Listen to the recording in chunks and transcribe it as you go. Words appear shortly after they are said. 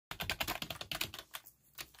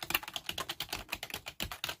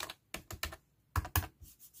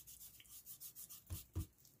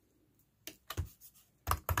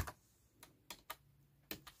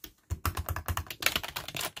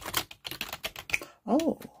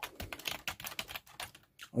Oh.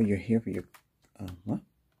 Oh, you're here for your, what?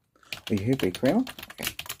 Oh, you're here for your Cranial?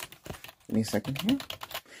 Okay. Give me a second here.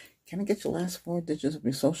 Can I get your last 4 digits of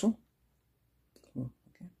your social? Oh,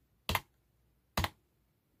 okay.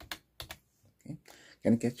 Okay.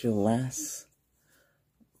 Can I get your last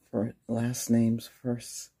name's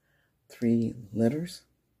first 3 letters?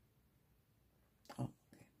 Oh,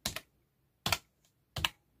 okay.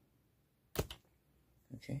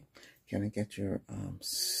 Okay. Can I get your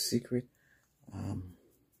secret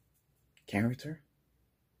character?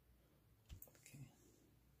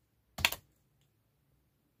 Okay.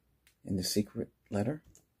 And the secret letter?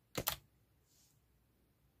 Okay.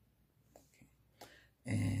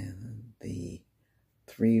 And the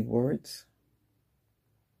 3 words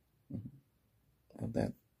of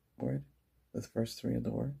that word? The first 3 of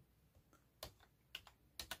the word?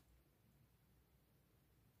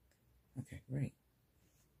 Okay, great.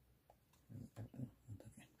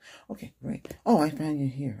 Okay, great. Oh, I found you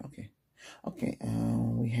here. Okay. Okay,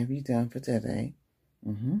 we have you down for today.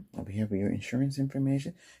 We have your insurance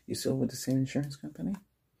information. You still with the same insurance company?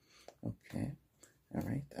 Okay. All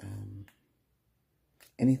right.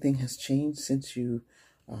 Anything has changed since you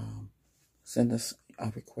sent us a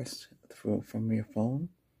request from your phone?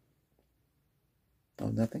 Oh,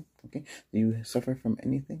 nothing? Okay. Do you suffer from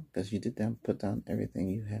anything? Because you did put down everything.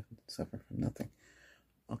 You have suffered from nothing.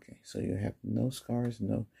 Okay, so you have no scars,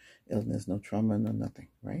 no illness, no trauma, no nothing,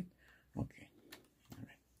 right? Okay. All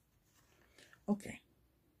right. Okay.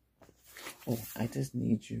 Oh, I just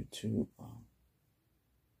need you to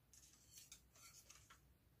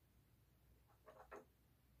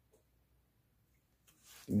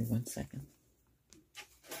give me 1 second.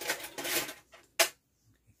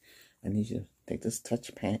 I need you to take this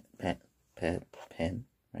touch pen, right?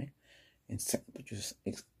 And put your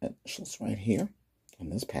initials right here on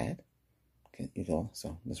this pad. Okay, you go.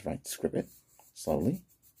 So let's scribble it slowly.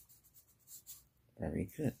 Very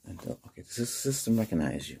good. Until okay, the system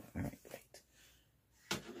recognizes you. All right, great.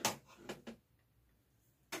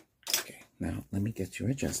 Okay, now let me get you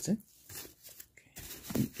adjusted.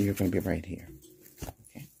 Okay, you're going to be right here.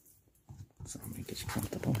 Okay, so let me get you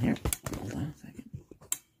comfortable here. Hold on a second.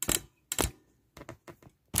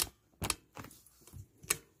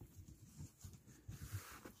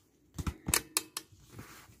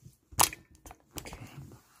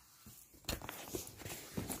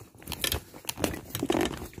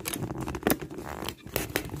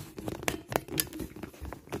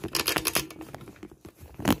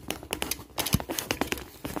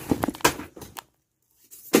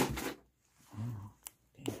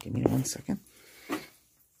 Give me 1 second.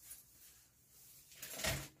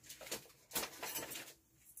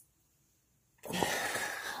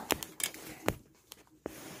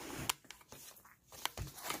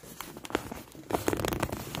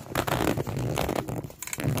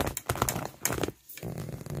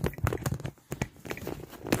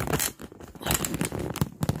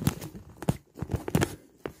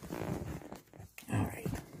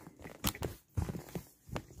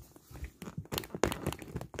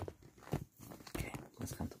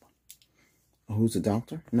 Who's the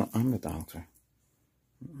doctor? No, I'm the doctor.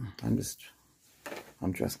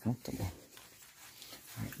 I'm dressed comfortable.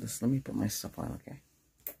 All right, let me put my stuff on, okay?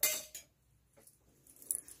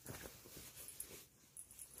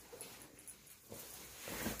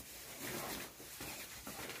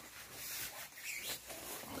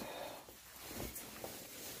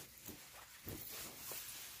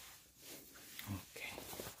 Okay.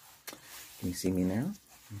 Can you see me now?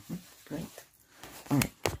 Great. All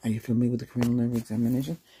right. Are you familiar with the cranial nerve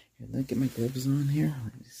examination? Here, let me get my gloves on here.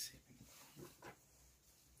 Let me see.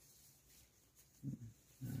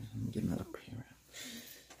 Let me get another pair.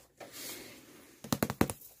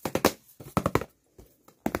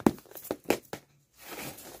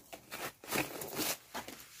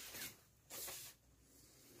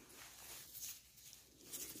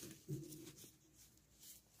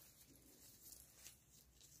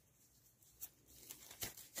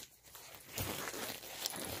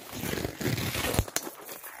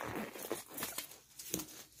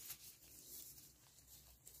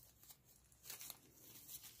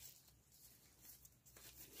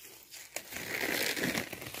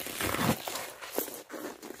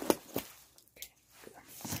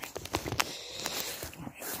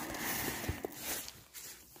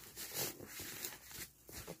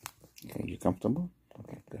 Okay, you comfortable?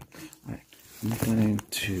 Okay, good. All right, I'm going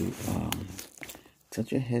to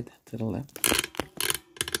tilt your head to the left,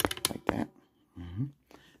 like that.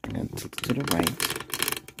 And then tilt to the right,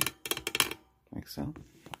 like so.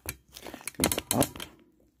 Go up,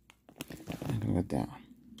 and go down.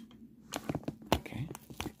 Okay.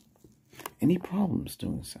 any problems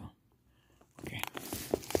doing so. Okay.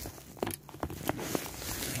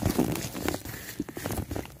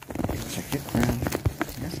 Check your crown.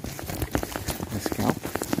 Yes. The scalp.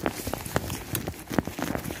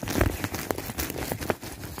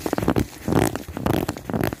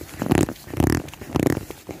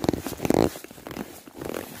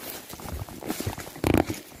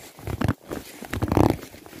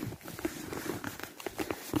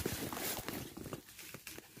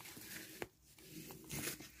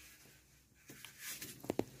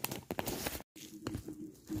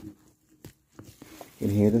 You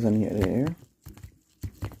can hear this on the other ear.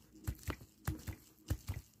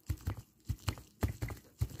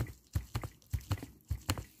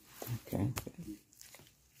 Okay.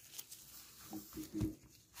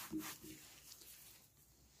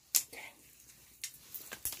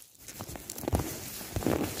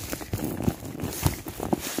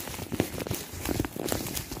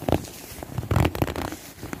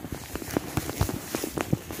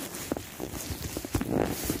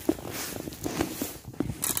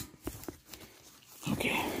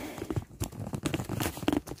 Okay.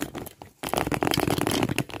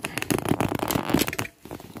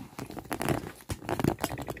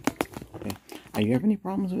 Are you having any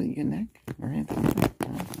problems with your neck or anything? No?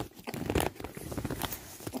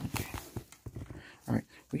 Okay. All right.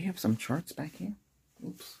 We have some charts back here.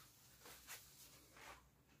 Oops.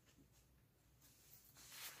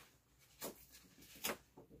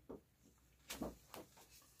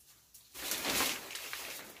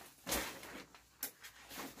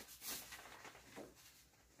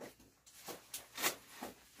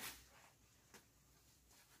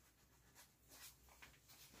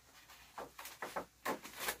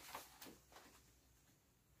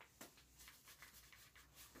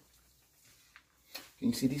 Can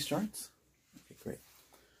you see these charts? Okay, great.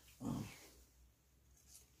 Okay,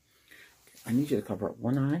 I need you to cover up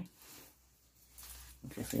one eye.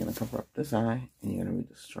 Okay, so you're going to cover up this eye, and you're going to read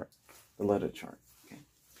this chart, the letter chart. Okay.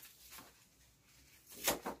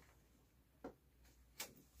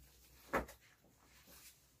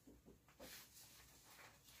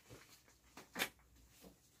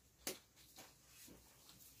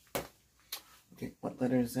 Okay, what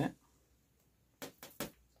letter is that?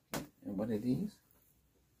 And what are these?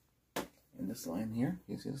 And this line here,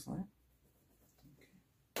 can you see this line?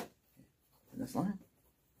 Okay. And this line?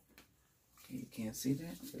 Okay, you can't see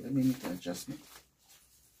that? Okay, let me make that adjustment.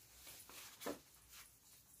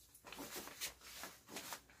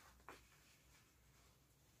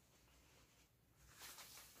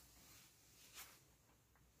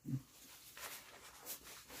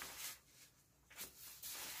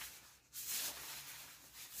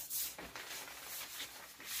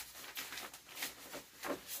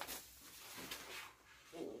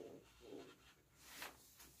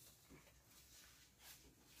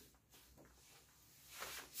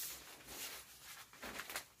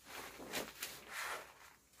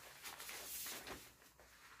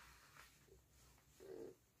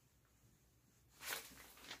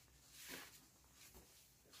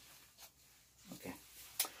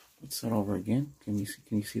 Let's start over again. Can you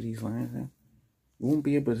see these lines now? You won't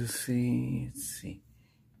be able to see. Let's see.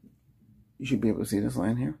 You should be able to see this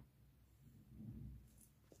line here.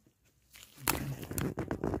 Okay.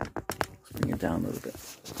 Let's bring it down a little bit.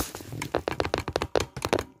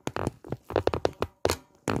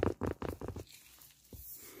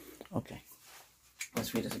 Okay.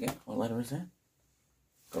 Let's read this again. What letter is that?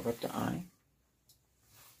 Cover up the eye.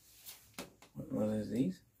 What is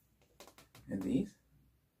these? And these?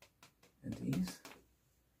 And these?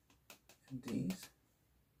 And these?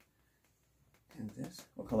 And this?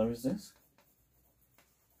 What color is this?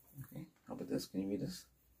 Okay. How about this? Can you read this?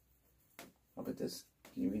 How about this?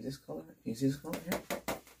 Can you read this color? Can you see this color here?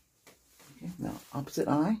 Okay. Now, opposite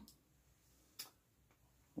eye.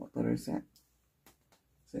 What letter is that?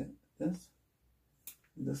 Is it this?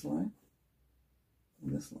 This line?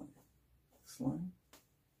 And this line? This line?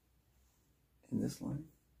 And this line?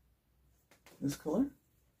 This color?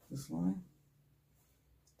 This line?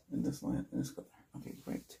 And this line? And this color? Okay,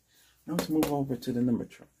 great. Now let's move over to the number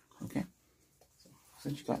chart. Okay? So,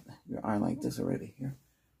 since you got your eye like this already here,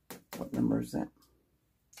 what number is that?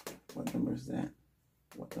 What number is that?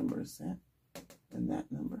 What number is that? And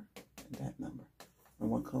that number? And that number. And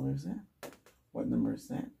what color is that? What number is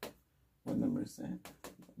that? What number is that?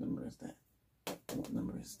 What number is that? What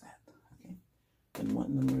number is that? Okay? And what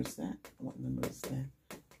number is that? What number is that?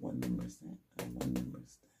 What number is that? And what number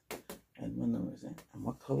is that? And what number is that? And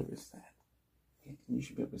what color is that? Okay? And you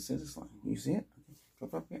should be able to see this line. You see it? Okay.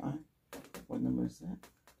 Cover up your eye. What number is that?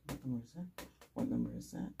 What number is that? What number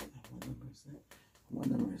is that? And what number is that? And what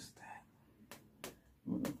number is that?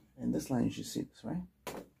 this line, you should see this, right?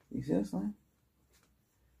 You see this line?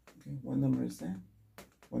 Okay, what number is that?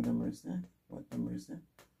 What number is that? What number is that?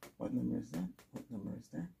 What number is that? What number is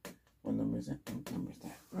that? What number is that? What number is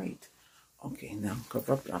that? Great. Okay, now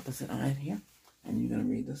cover up the opposite eye here. And you're going to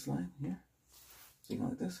read this line here. So you go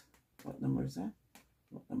like this. What number is that?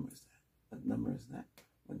 What number is that? What number is that?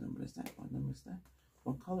 What number is that? What number is that?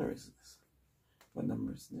 What color is this? What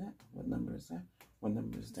number is that? What number is that? What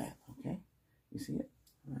number is that? Okay? You see it?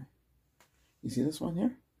 All right. You see this one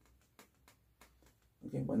here?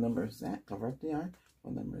 Okay, what number is that? Cover up the eye.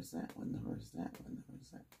 What number is that? What number is that? What number is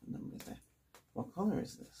that? What number is that? What color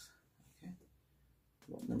is this? Okay.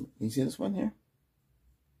 What number? You see this one here?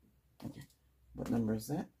 Okay. What number is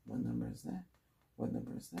that? What number is that? What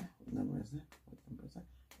number is that? What number is that? What number is that?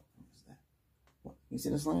 What number is that? What? You see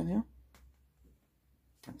this line here?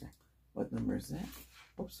 Okay. What number is that?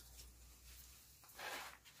 Oops.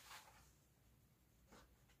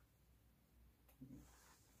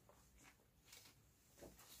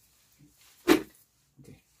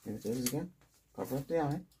 Okay. Here it is again. Cover up the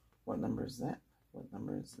eye. What number is that? What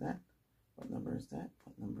number is that? What number is that?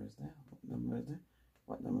 What number is that? What number is that?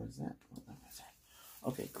 What number is that? What number is that?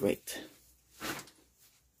 Okay, great.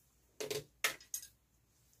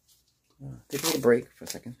 Take a little break for a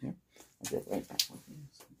second here. I'll get right back with you.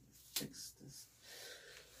 So fix this.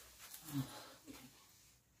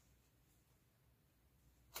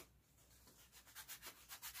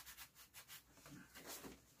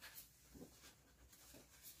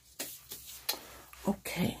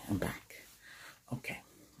 Okay, I'm back. Okay.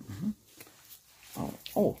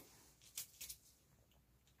 Oh.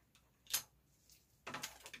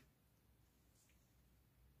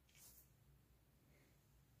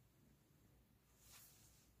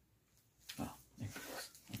 There it is.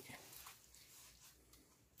 Okay.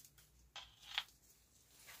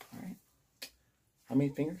 All right. How many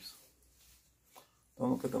fingers?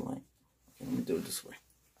 Don't look at the light. Okay, let me do it this way.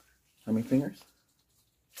 How many fingers?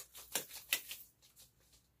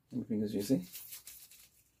 How many fingers do you see?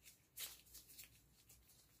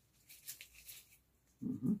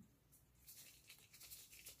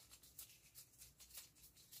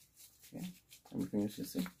 Okay. How many fingers do you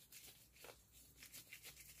see?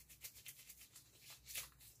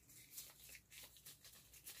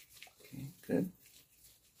 Okay, good.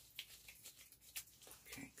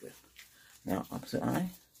 Okay, good. Now, opposite eye.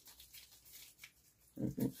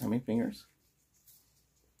 How many fingers?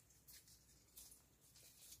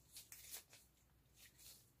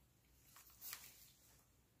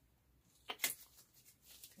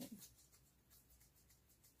 Okay.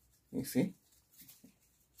 You see?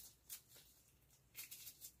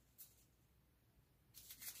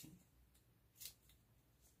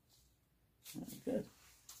 Good.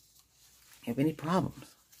 Have any problems?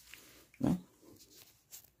 No?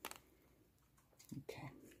 Okay.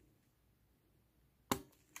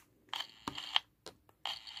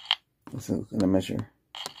 So I'm going to measure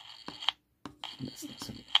this next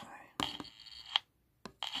to the eye.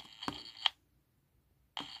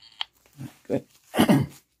 Good.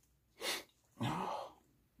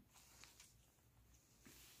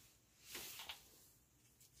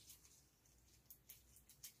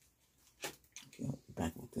 Okay, I'll be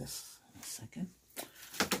back with this in a second.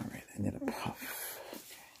 All right, I need a puff.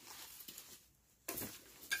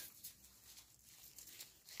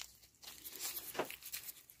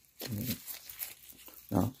 Okay.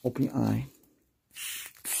 Now, open your eye.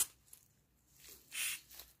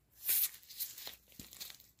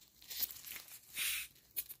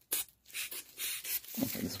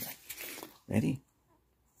 Okay, this way. Ready?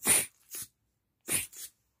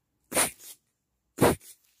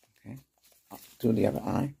 Okay. Up to the other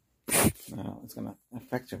eye. Now, it's going to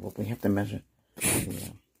affect you, but we have to measure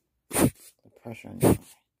the pressure on your eye.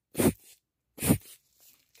 Okay.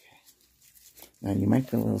 Now, you might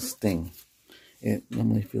feel a little sting. It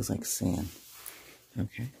normally feels like sand.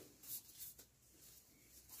 Okay.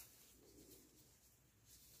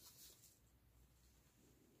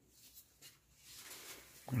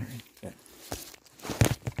 All right, good.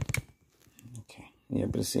 Okay, you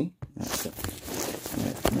able to see? That's good. All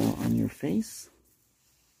right, now on your face.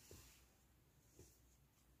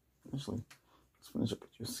 Actually, let's finish up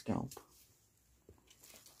with your scalp.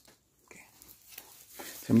 Okay.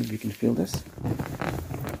 Tell me if you can feel this.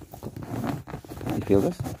 You feel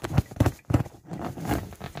this?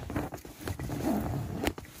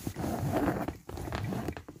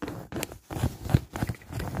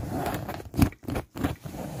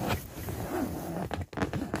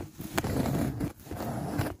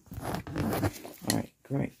 All right,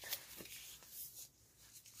 great.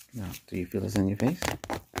 Now, do you feel this in your face?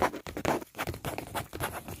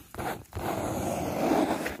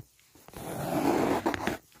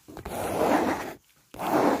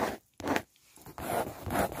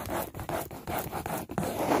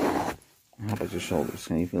 shoulders.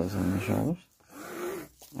 Can you feel this on your shoulders?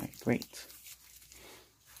 All right, great.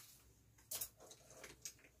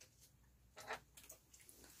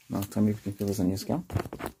 Now tell me if you can feel this on your scalp.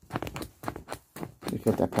 You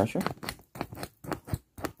feel that pressure?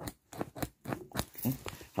 Okay.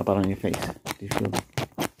 How about on your face? Do you feel it?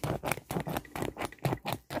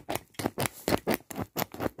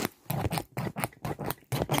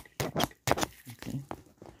 Okay.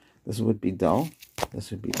 This would be dull.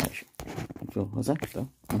 This would be pressure. You feel, what's that? Dull?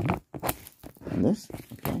 And this?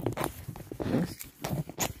 Okay. This?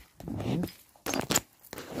 And this?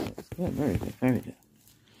 That's good. Very good. Very good.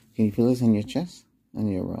 Can you feel this on your chest? On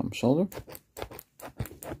your shoulder?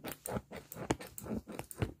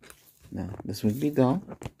 Now, this would be dull.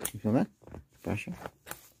 You feel that? Pressure.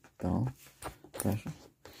 Dull. Pressure.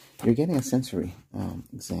 You're getting a sensory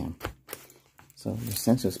exam. So your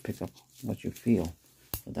senses pick up what you feel.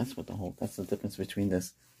 So that's what that's the difference between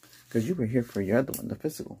this. Because you were here for your other one, the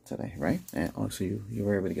physical today, right? And also you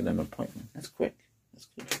were able to get an appointment. That's quick. That's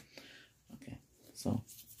good. Okay. So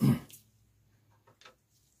okay,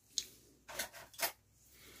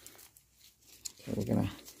 we're gonna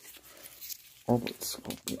orbit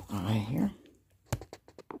scope your eye here.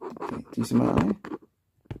 Okay, do you see my eye?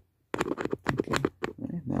 Okay,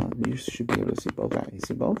 right. Now you should be able to see both eyes. You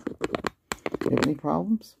see both? Do you have any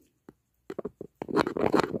problems?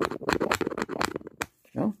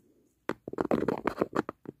 No?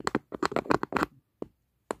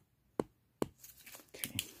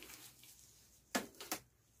 Okay.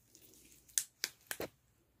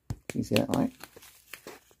 Can you see that light?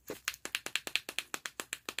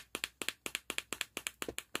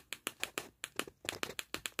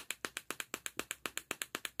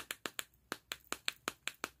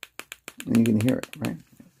 And you can hear it, right?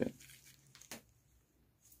 Good.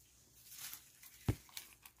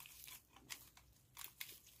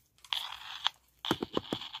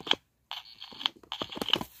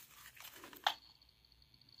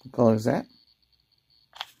 What color is that?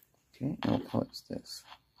 Okay, and what color is this?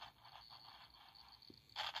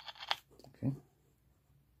 Okay.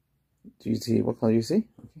 Do you see what color you see?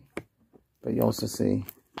 Okay. But you also see.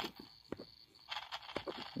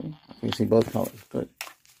 Okay, you see both colors. Good.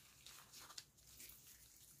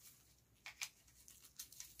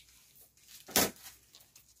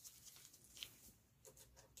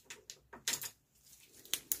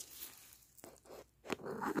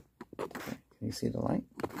 Can you see the light?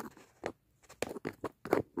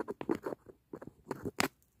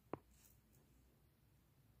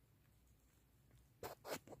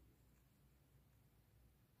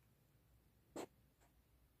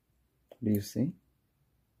 Do you see?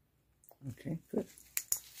 Okay, good.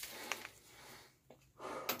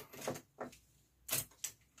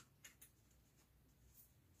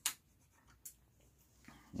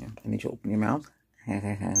 Yeah, I need you to open your mouth. Have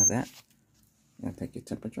that. I'm gonna take your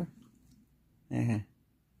temperature.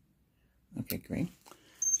 Okay, great.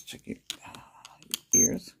 Check your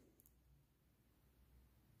ears.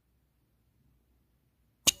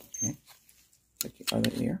 Okay. Check your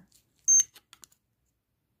other ear.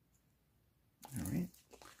 All right.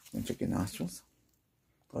 And check your nostrils.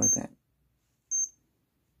 Go like that.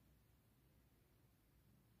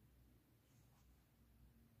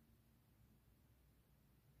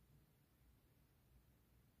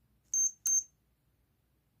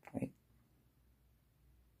 Right.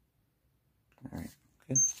 All right.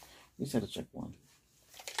 Good. You just have to check one.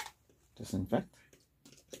 Disinfect.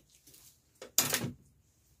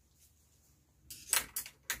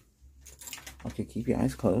 Okay, keep your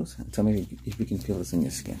eyes closed and tell me if you can feel this in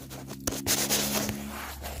your skin.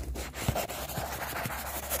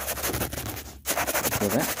 Feel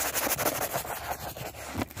that?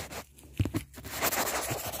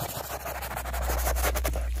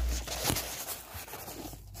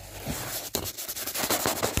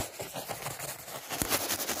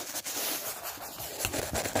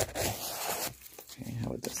 Okay, how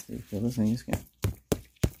about this? Do you feel this in your skin?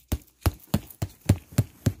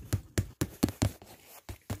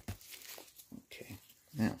 Okay,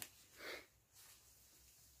 now.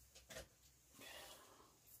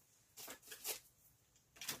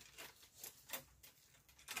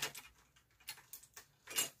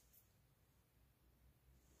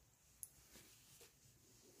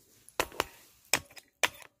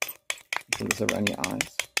 Feel this around your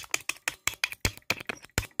eyes.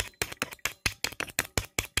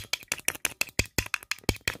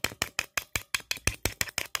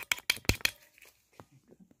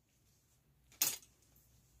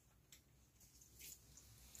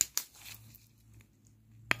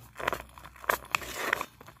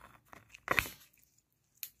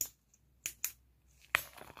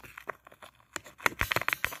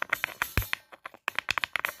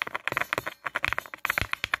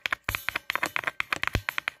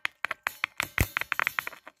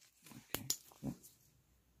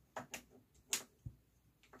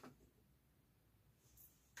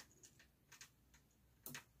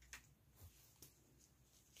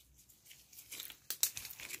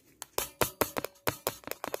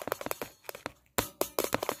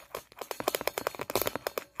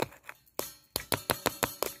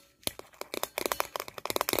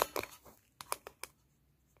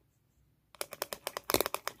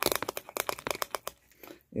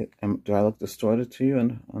 Do I look distorted to you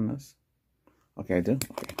on this? Okay, I do?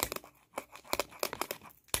 Okay.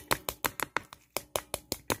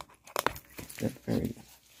 Good, very good.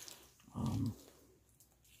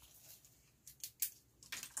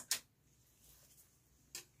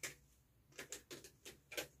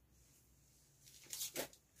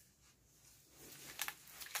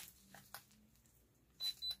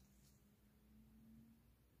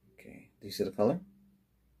 Okay, do you see the color?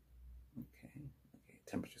 Okay,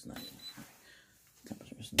 temperature's 90.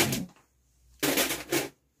 Temperature's 90.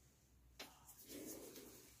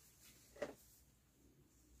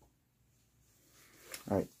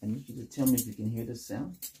 All right, I need you to tell me if you can hear this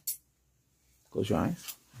sound. Close your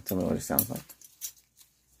eyes and tell me what it sounds like.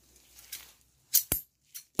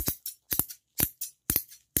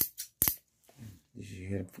 Did you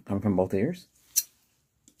hear it coming from both ears?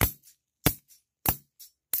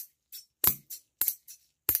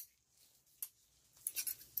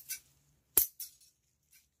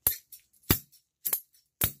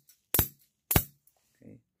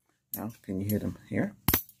 Okay, now can you hear them here?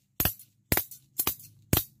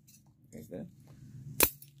 Okay, good.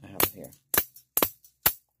 I have it here.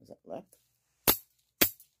 Is that left?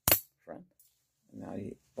 Front? And now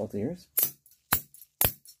you both ears.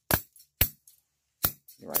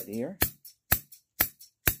 Your right ear.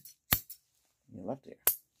 And your left ear.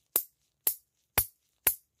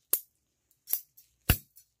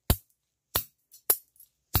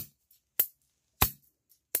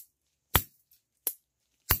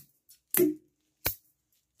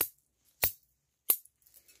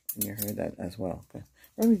 And you heard that as well. Okay.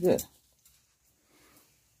 Very good.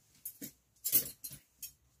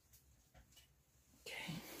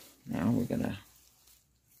 Okay. Now we're gonna.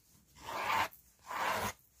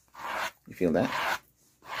 You feel that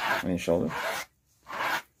on your shoulder?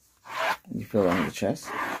 And you feel it on your chest?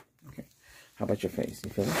 Okay. How about your face?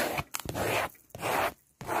 You feel it?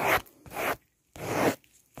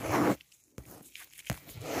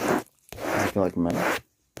 Does it feel like metal?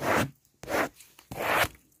 Okay.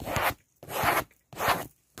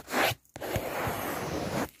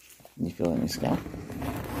 And you feel it on your scalp?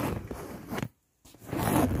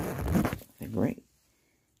 Okay, great.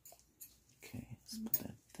 Okay, let's put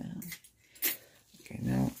that down. Okay,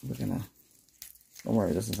 now we're gonna. Don't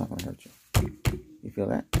worry, this is not gonna hurt you. You feel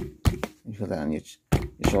that? You feel that on your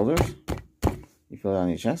shoulders? You feel that on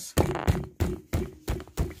your chest? How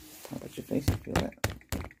about your face? You feel that?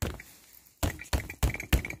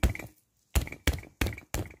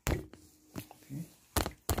 Okay.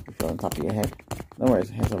 You feel on top of your head? Don't worry, it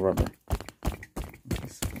has a rubber.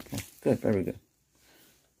 Okay, good, very good.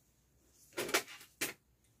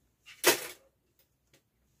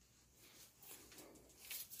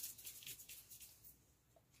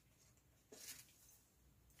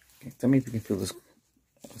 Okay, tell me if you can feel this.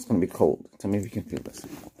 It's going to be cold. Tell me if you can feel this.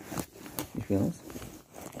 You feel this?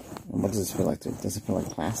 And what does this feel like? Does it feel like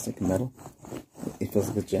plastic, metal? It feels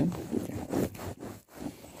like a gem? Okay.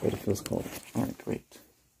 Great, it feels cold. Alright, great.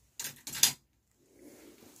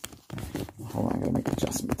 Hold on, I gotta make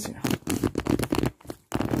adjustments here.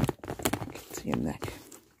 Okay, to your neck.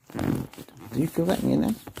 Do you feel that in your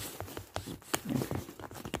neck? Okay.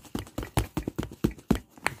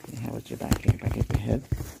 Okay, how about your back here? Back at your head?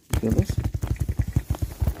 You feel this?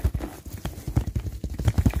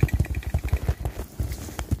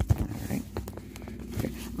 Alright.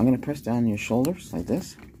 Okay. I'm gonna press down your shoulders like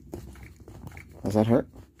this. Does that hurt?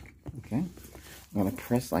 Okay. I'm gonna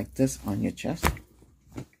press like this on your chest.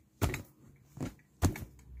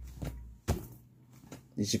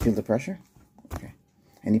 Did you feel the pressure? Okay.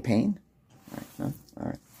 Any pain? All right. No? All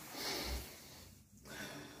right.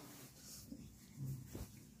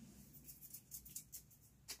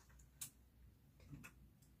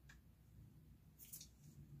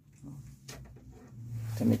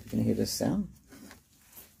 Tell me if you can hear this sound.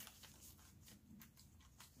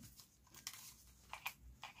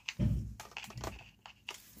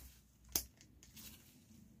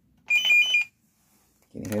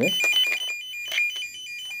 Can you hear this?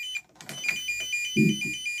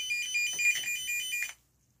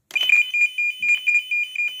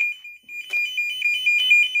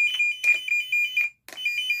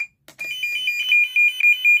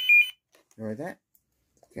 You heard that?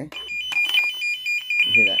 Okay.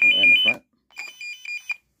 You hear that right in the front?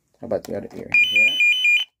 How about the other ear? You hear that?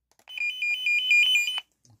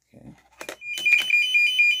 Okay.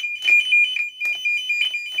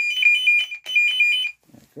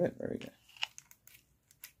 Right, good. Very good.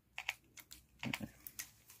 Okay.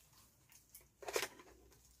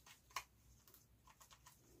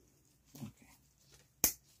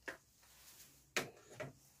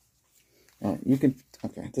 You can,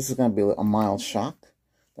 okay, this is going to be a mild shock.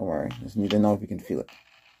 Don't worry. Just need to know if you can feel it.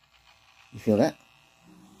 You feel that?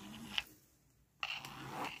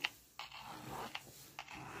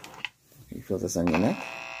 Okay, you feel this on your neck?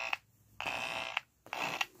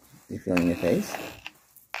 You feel it in your face?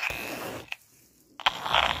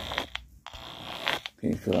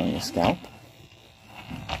 Can you feel it on your scalp?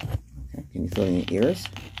 Okay, can you feel it in your ears?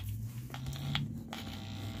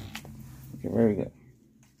 Okay, very good.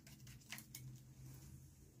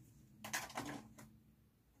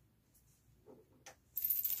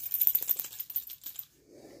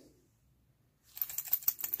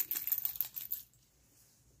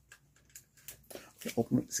 Okay,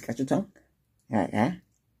 open it. Scratch your tongue. Okay.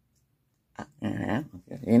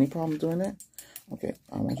 Any problem doing that? Okay,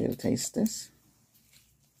 I want you to taste this.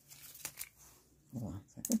 Hold on a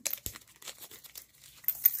second.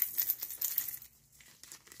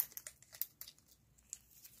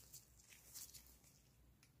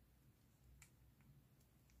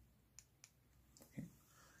 Okay.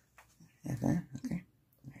 Okay.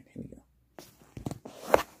 All right, here we go.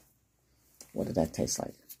 What did that taste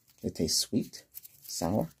like? Did it taste sweet?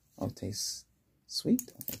 Sour? Oh, it tastes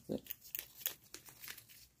sweet? Okay, good.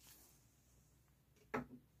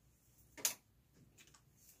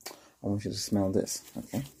 I want you to smell this,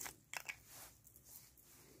 okay?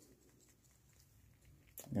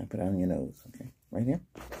 I'm going to put it on your nose, okay? Right here.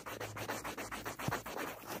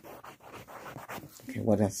 Okay,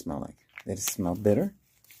 what does that smell like? Did it smell bitter?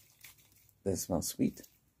 Did it smell sweet?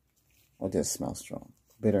 Or did it smell strong?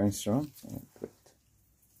 Bitter and strong? Oh, great.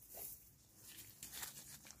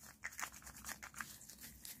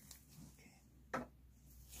 Okay.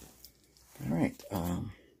 All right.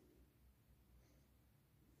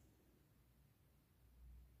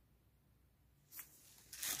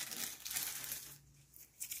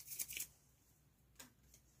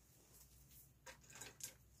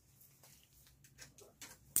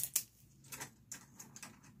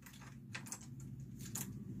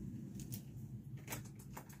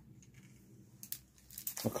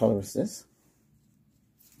 What color is this?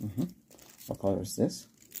 What color is this?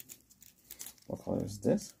 What color is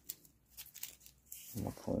this?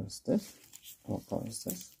 What color is this? What color is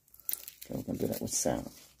this? Okay, we're going to do that with sound.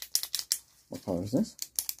 What color is this?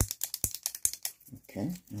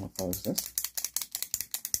 Okay, and what color is this?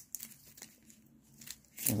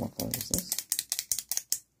 And what color is this?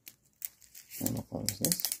 And what color is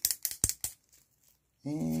this?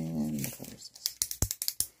 And what color is this?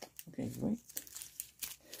 Okay, great.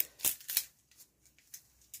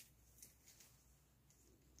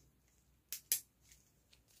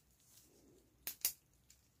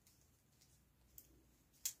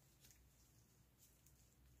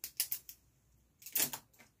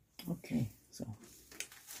 Okay, so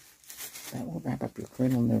that will wrap up your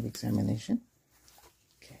cranial nerve examination.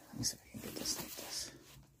 Okay, let me see if I can get this like this.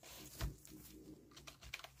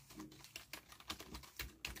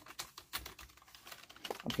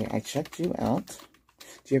 Okay, I checked you out.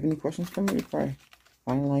 Do you have any questions for me before I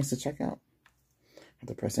finalize the checkout? I have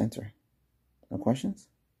to press enter. No questions?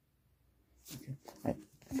 Okay. All right.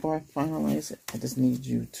 Before I finalize it, I just need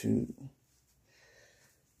you to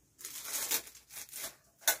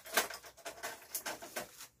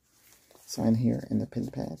sign here in the pen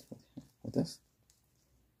pad with this.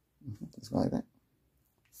 Let's go like that.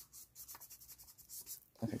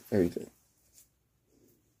 Okay, very good.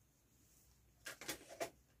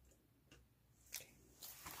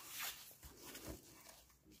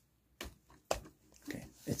 Okay,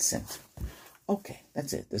 it's sent. Okay,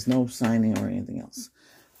 that's it. There's no signing or anything else.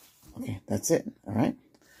 Okay, that's it. All right.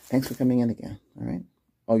 Thanks for coming in again. All right.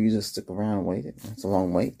 Oh, you just stuck around and waited. It's a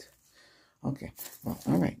long wait. Okay. Well,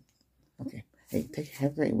 all right. Okay. Hey,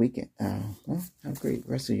 have a great weekend. Well, have a great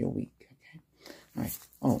rest of your week. Okay. All right.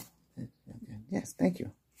 Oh, okay. Yes. Thank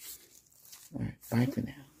you. All right. Bye for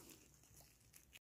now.